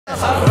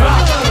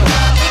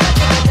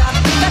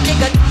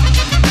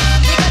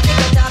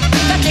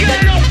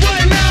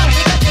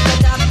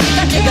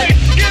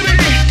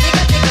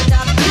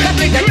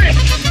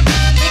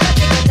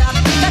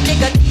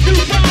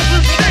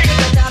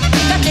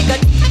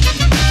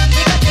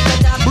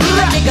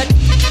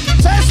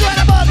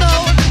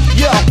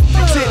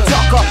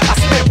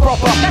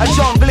A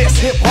junglist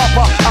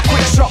hip-hopper, a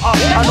quick shotter.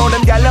 I know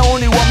them gal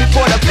only want me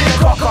for the big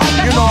cocker.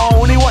 You know I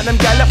only want them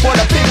gal for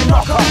the big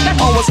knocker.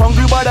 I was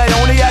hungry but I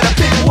only had a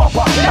big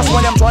whopper. That's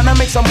why I'm trying to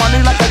make some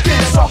money like a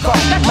big soccer.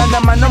 Man,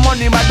 the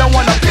money, man, don't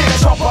want a big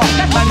chopper.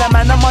 Man,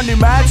 the money,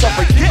 man, so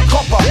forget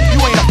copper.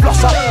 You ain't a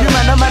flosser, you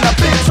man, a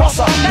big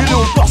tosser. You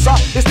little dosser,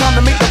 it's time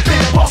to make the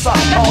big bosser.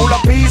 A whole a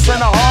piece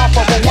and a half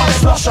of a one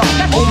slusher.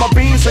 All my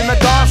beans in the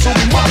dance will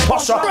be much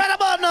posher. Right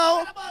about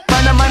now.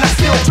 Man, I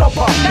still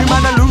chopper. You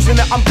man are losing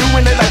it, I'm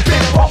doing it like Big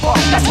Popper.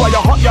 That's why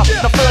I hot ya,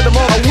 now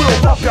furthermore I will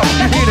pop ya.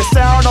 You hear the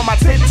sound on my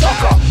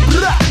TikToker.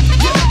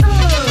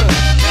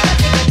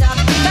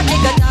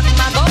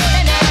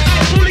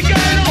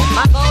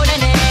 My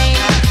golden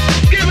egg.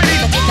 Give me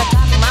the TikTok,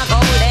 my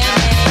golden egg.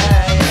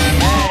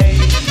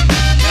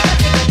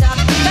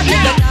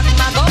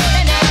 My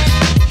golden egg.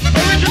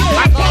 Original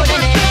my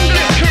golden egg.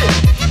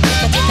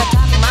 The TikTok,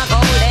 my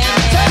golden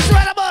egg. That's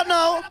right about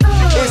now.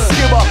 It's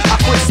Skibber, I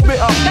quit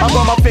spitter. I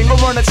got my finger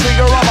on the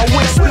trigger, on my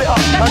wing splitter.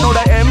 I know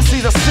the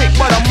MCs are sick,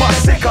 but I'm much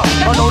sicker.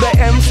 I know the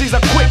MCs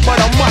are quick, but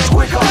I'm much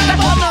quicker.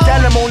 Gal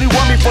them only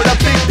want me for the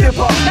big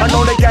dipper. I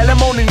know the gal them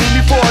only need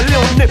me for a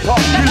little nipper.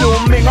 You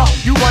little minger,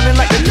 you running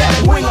like the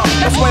left winger.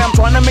 That's why I'm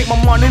trying to make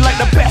my money like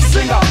the best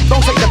singer.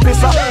 Don't take the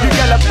piss up, you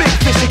get a big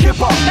fishy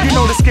kipper. You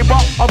know the skipper,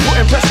 I'm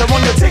putting pressure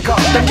on your ticker.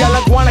 Them gal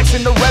are going like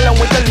Cinderella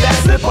with the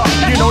left slipper.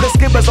 You know the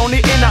skipper's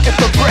only inner if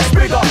the breast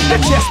bigger, the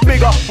chest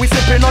bigger. We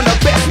sipping on the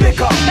best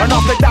liquor, and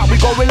after that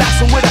we go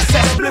relaxing with a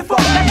set spliffer.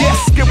 Yes,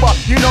 skipper,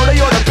 you know that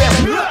you're the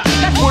best.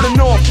 For the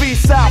north,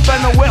 east, south,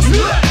 and the west.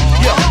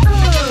 Yeah.